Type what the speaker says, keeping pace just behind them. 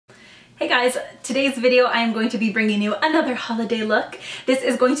Hey guys, today's video I am going to be bringing you another holiday look. This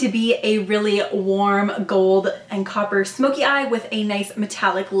is going to be a really warm gold and copper smoky eye with a nice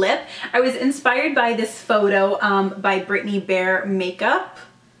metallic lip. I was inspired by this photo by BrittanyBearMakeup. I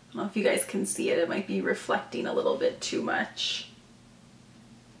don't know if you guys can see it, it might be reflecting a little bit too much.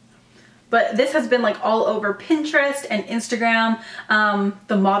 But this has been like all over Pinterest and Instagram.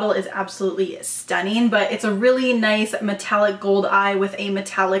 The model is absolutely stunning, but it's a really nice metallic gold eye with a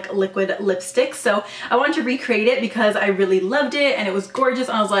metallic liquid lipstick. So I wanted to recreate it because I really loved it and it was gorgeous.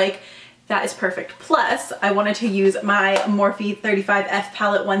 I was like, that is perfect. Plus, I wanted to use my Morphe 35F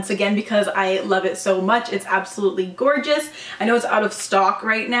palette once again because I love it so much. It's absolutely gorgeous. I know it's out of stock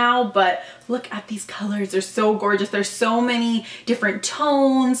right now, but look at these colors. They're so gorgeous. There's so many different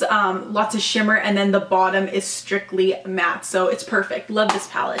tones, lots of shimmer, and then the bottom is strictly matte. So it's perfect. Love this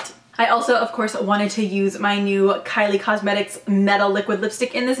palette. I also, of course, wanted to use my new Kylie Cosmetics Metal Liquid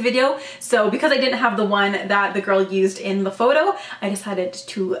Lipstick in this video. So because I didn't have the one that the girl used in the photo, I decided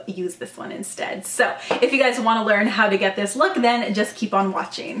to use this one instead. So if you guys want to learn how to get this look, then just keep on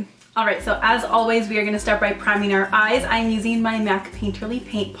watching. Alright, so as always, we are going to start by priming our eyes. I'm using my MAC Painterly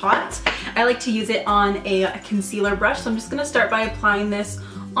Paint Pot. I like to use it on a concealer brush, so I'm just going to start by applying this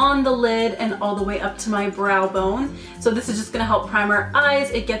on the lid and all the way up to my brow bone. So this is just gonna help prime our eyes.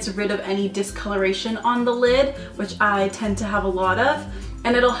 It gets rid of any discoloration on the lid, which I tend to have a lot of,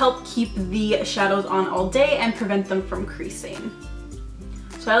 and it'll help keep the shadows on all day and prevent them from creasing.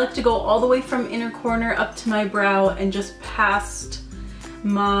 So I like to go all the way from inner corner up to my brow and just past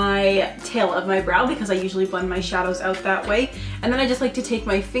my tail of my brow because I usually blend my shadows out that way. And then I just like to take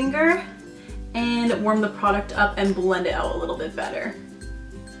my finger and warm the product up and blend it out a little bit better.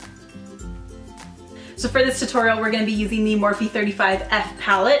 So for this tutorial, we're going to be using the Morphe 35F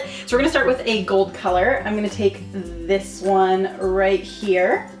palette. So we're going to start with a gold color. I'm going to take this one right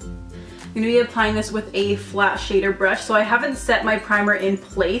here. I'm going to be applying this with a flat shader brush. So I haven't set my primer in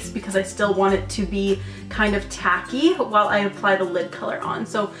place because I still want it to be kind of tacky while I apply the lid color on.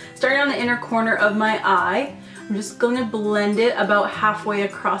 So starting on the inner corner of my eye, I'm just going to blend it about halfway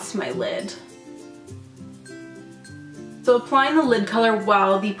across my lid. So applying the lid color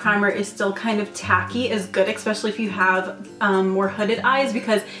while the primer is still kind of tacky is good, especially if you have more hooded eyes,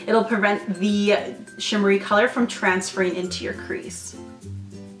 because it'll prevent the shimmery color from transferring into your crease.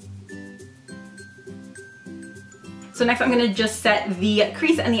 So next I'm going to just set the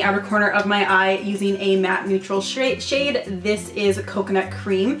crease and the outer corner of my eye using a matte neutral shade. This is Coconut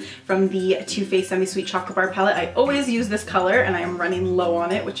Cream from the Too Faced Semi Sweet Chocolate Bar palette. I always use this color and I am running low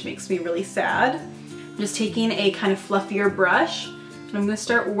on it, which makes me really sad. I'm just taking a kind of fluffier brush and I'm going to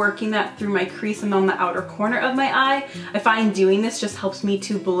start working that through my crease and on the outer corner of my eye. I find doing this just helps me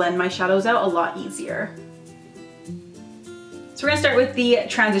to blend my shadows out a lot easier. So we're going to start with the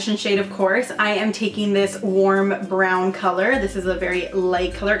transition shade, of course. I am taking this warm brown color. This is a very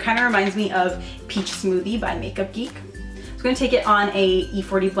light color. It kind of reminds me of Peach Smoothie by Makeup Geek. So I'm going to take it on a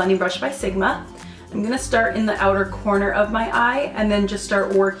E40 blending brush by Sigma. I'm going to start in the outer corner of my eye and then just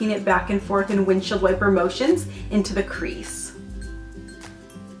start working it back and forth in windshield wiper motions into the crease.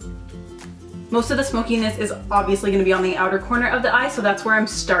 Most of the smokiness is obviously going to be on the outer corner of the eye, so that's where I'm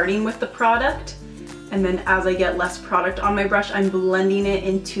starting with the product. And then as I get less product on my brush, I'm blending it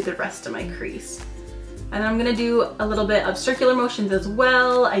into the rest of my crease. And then I'm going to do a little bit of circular motions as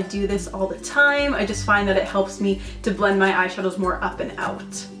well. I do this all the time. I just find that it helps me to blend my eyeshadows more up and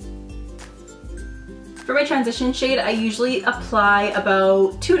out. For my transition shade, I usually apply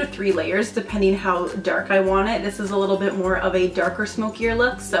about 2 to 3 layers depending how dark I want it. This is a little bit more of a darker, smokier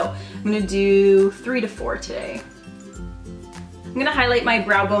look, so I'm going to do 3 to 4 today. I'm going to highlight my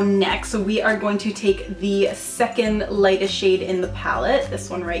brow bone next, so we are going to take the second lightest shade in the palette, this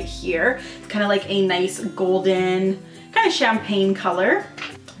one right here. It's kind of like a nice golden, kind of champagne color.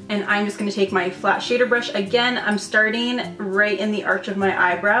 And I'm just going to take my flat shader brush again. I'm starting right in the arch of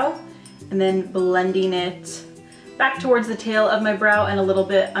my eyebrow and then blending it back towards the tail of my brow and a little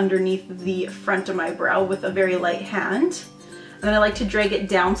bit underneath the front of my brow with a very light hand. And then I like to drag it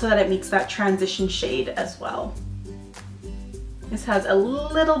down so that it makes that transition shade as well. This has a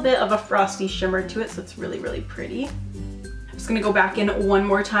little bit of a frosty shimmer to it, so it's really, really pretty. I'm just gonna go back in one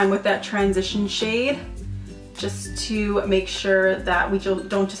more time with that transition shade just to make sure that we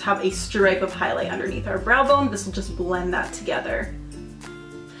don't just have a stripe of highlight underneath our brow bone. This will just blend that together.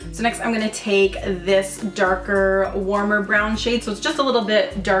 So next I'm going to take this darker, warmer brown shade. So it's just a little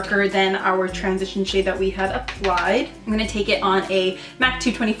bit darker than our transition shade that we had applied. I'm going to take it on a MAC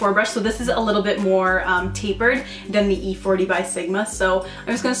 224 brush. So this is a little bit more tapered than the E40 by Sigma. So I'm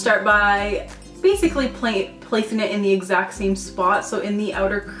just going to start by basically placing it in the exact same spot, so in the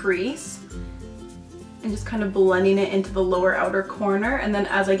outer crease, and just kind of blending it into the lower outer corner. And then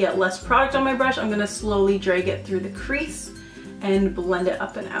as I get less product on my brush, I'm gonna slowly drag it through the crease and blend it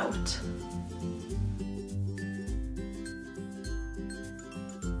up and out.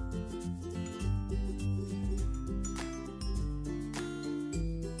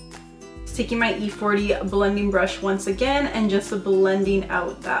 Taking my E40 blending brush once again and just blending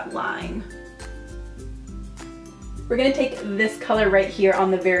out that line. We're gonna take this color right here on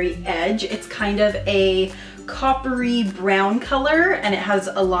the very edge. It's kind of a coppery brown color and it has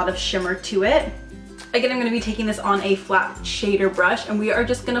a lot of shimmer to it. Again, I'm gonna be taking this on a flat shader brush and we are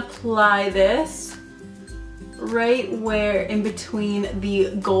just gonna apply this right where in between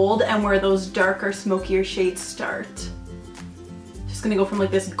the gold and where those darker, smokier shades start. Gonna go from like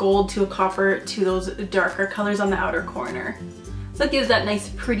this gold to a copper to those darker colors on the outer corner. So it gives that nice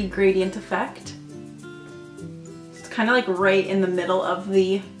pretty gradient effect. It's kind of like right in the middle of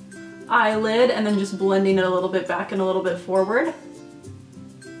the eyelid and then just blending it a little bit back and a little bit forward.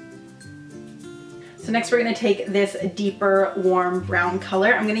 So next we're gonna take this deeper warm brown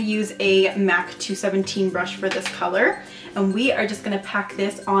color. I'm gonna use a MAC 217 brush for this color and we are just gonna pack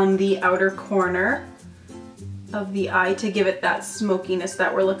this on the outer corner of the eye to give it that smokiness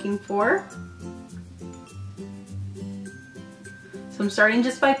that we're looking for. So I'm starting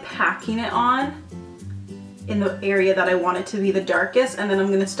just by packing it on in the area that I want it to be the darkest, and then I'm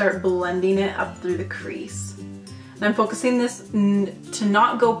gonna start blending it up through the crease. And I'm focusing this to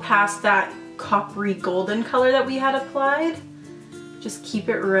not go past that coppery golden color that we had applied. Just keep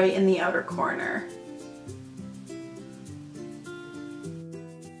it right in the outer corner.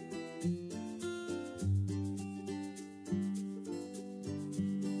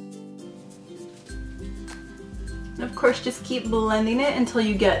 And of course, just keep blending it until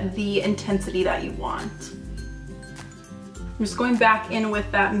you get the intensity that you want. I'm just going back in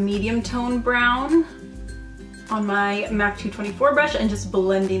with that medium tone brown on my MAC 224 brush and just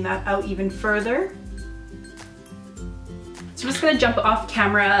blending that out even further. So I'm just gonna jump off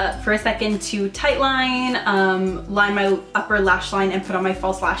camera for a second to tightline, line my upper lash line and put on my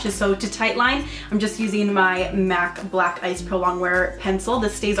false lashes. So to tightline, I'm just using my MAC Black Ice Prolongwear pencil.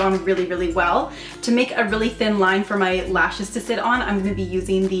 This stays on really, really well. To make a really thin line for my lashes to sit on, I'm gonna be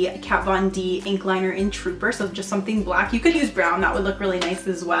using the Kat Von D ink liner in Trooper, so just something black. You could use brown, that would look really nice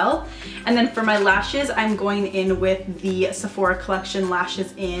as well. And then for my lashes, I'm going in with the Sephora collection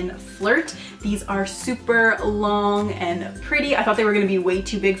lashes in Flirt. These are super long and pretty. I thought they were gonna be way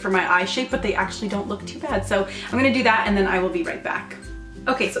too big for my eye shape, but they actually don't look too bad. So I'm gonna do that and then I will be right back.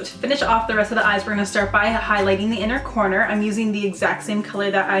 Okay, so to finish off the rest of the eyes, we're gonna start by highlighting the inner corner. I'm using the exact same color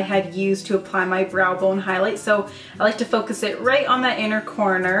that I had used to apply my brow bone highlight. So I like to focus it right on that inner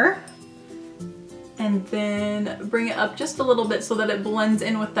corner and then bring it up just a little bit so that it blends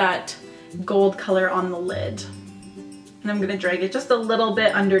in with that gold color on the lid. And I'm gonna drag it just a little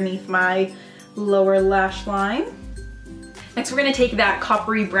bit underneath my lower lash line. Next, we're gonna take that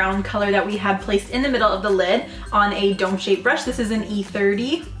coppery brown color that we had placed in the middle of the lid on a dome-shaped brush. This is an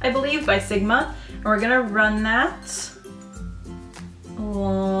E30, I believe, by Sigma. And we're gonna run that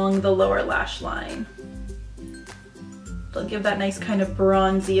along the lower lash line. It'll give that nice kind of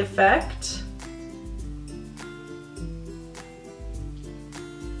bronzy effect.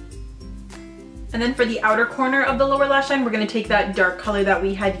 And then for the outer corner of the lower lash line, we're gonna take that dark color that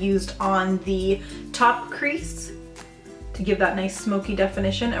we had used on the top crease to give that nice smoky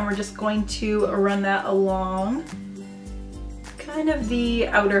definition, and we're just going to run that along kind of the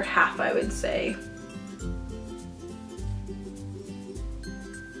outer half, I would say.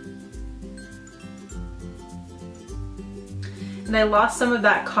 And I lost some of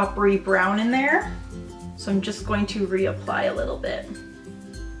that coppery brown in there, so I'm just going to reapply a little bit.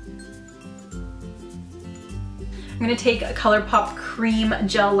 I'm gonna take a ColourPop Cream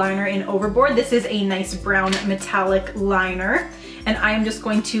Gel Liner in Overboard. This is a nice brown metallic liner. And I am just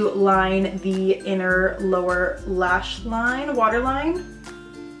going to line the inner lower lash line, waterline.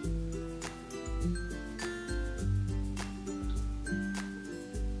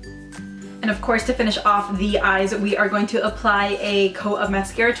 And of course, to finish off the eyes, we are going to apply a coat of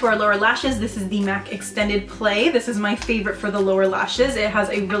mascara to our lower lashes. This is the MAC Extended Play. This is my favorite for the lower lashes. It has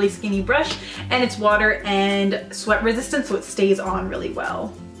a really skinny brush and it's water and sweat resistant, so it stays on really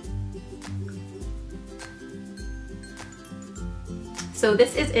well. So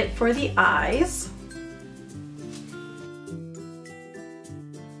this is it for the eyes.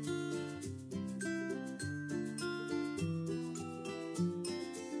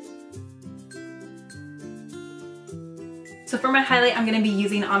 So for my highlight, I'm gonna be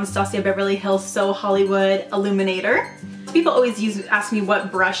using Anastasia Beverly Hills So Hollywood Illuminator. People always ask me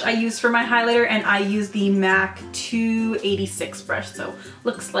what brush I use for my highlighter, and I use the MAC 286 brush. So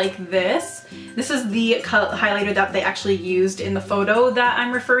looks like this. This is the highlighter that they actually used in the photo that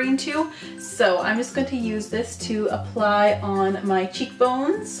I'm referring to. So I'm just going to use this to apply on my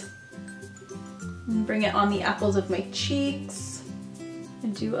cheekbones. And bring it on the apples of my cheeks.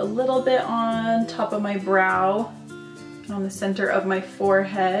 And do a little bit on top of my brow, on the center of my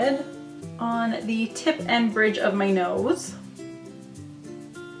forehead, on the tip and bridge of my nose.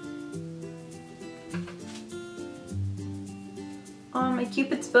 On my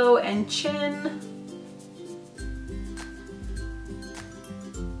cupid's bow and chin.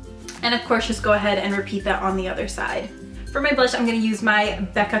 And of course, just go ahead and repeat that on the other side. For my blush, I'm going to use my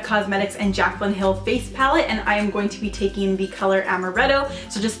BECCA Cosmetics and Jaclyn Hill face palette, and I am going to be taking the color Amaretto.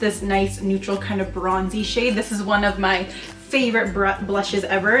 So just this nice neutral kind of bronzy shade. This is one of my favorite blushes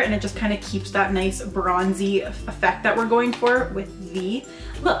ever, and it just kind of keeps that nice bronzy effect that we're going for with the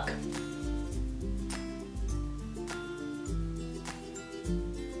look.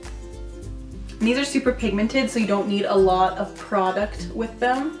 And these are super pigmented, so you don't need a lot of product with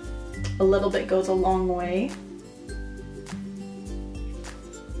them. A little bit goes a long way.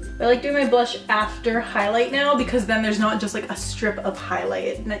 I like doing my blush after highlight now, because then there's not just like a strip of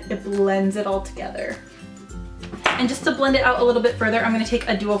highlight, and it blends it all together. And just to blend it out a little bit further, I'm going to take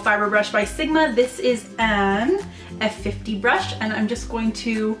a dual fiber brush by Sigma. This is an F50 brush, and I'm just going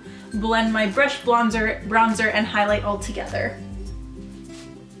to blend my brush bronzer and highlight all together.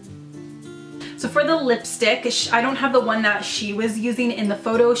 So for the lipstick, I don't have the one that she was using in the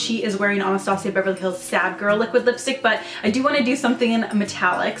photo. She is wearing Anastasia Beverly Hills Sad Girl liquid lipstick, but I do want to do something in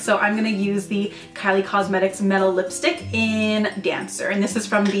metallic. So I'm going to use the Kylie Cosmetics Metal Lipstick in Dancer, and this is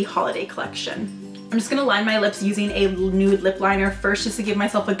from the holiday collection. I'm just going to line my lips using a nude lip liner first, just to give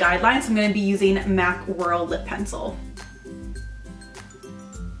myself a guideline. So I'm going to be using MAC Whirl lip pencil.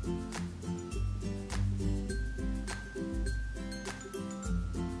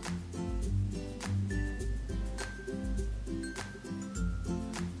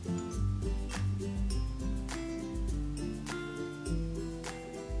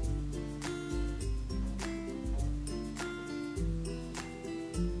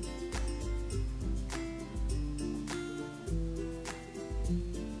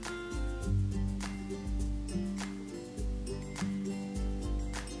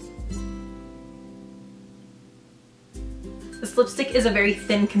 This lipstick is a very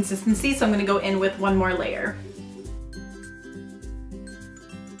thin consistency, so I'm going to go in with one more layer.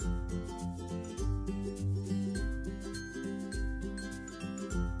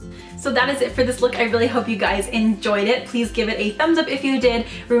 So that is it for this look. I really hope you guys enjoyed it. Please give it a thumbs up if you did.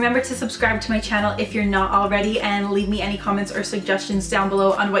 Remember to subscribe to my channel if you're not already, and leave me any comments or suggestions down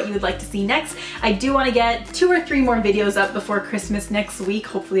below on what you would like to see next. I do want to get 2 or 3 more videos up before Christmas next week.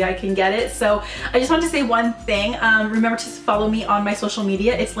 Hopefully I can get it. So I just want to say one thing. Remember to follow me on my social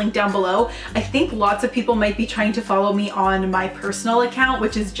media. It's linked down below. I think lots of people might be trying to follow me on my personal account,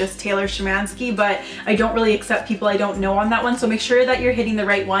 which is just Taylor Shemansky, but I don't really accept people I don't know on that one. So make sure that you're hitting the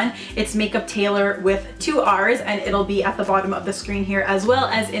right one. It's Makeup Taylor with 2 R's, and it'll be at the bottom of the screen here as well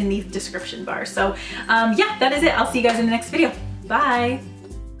as in the description bar. So yeah, that is it. I'll see you guys in the next video. Bye.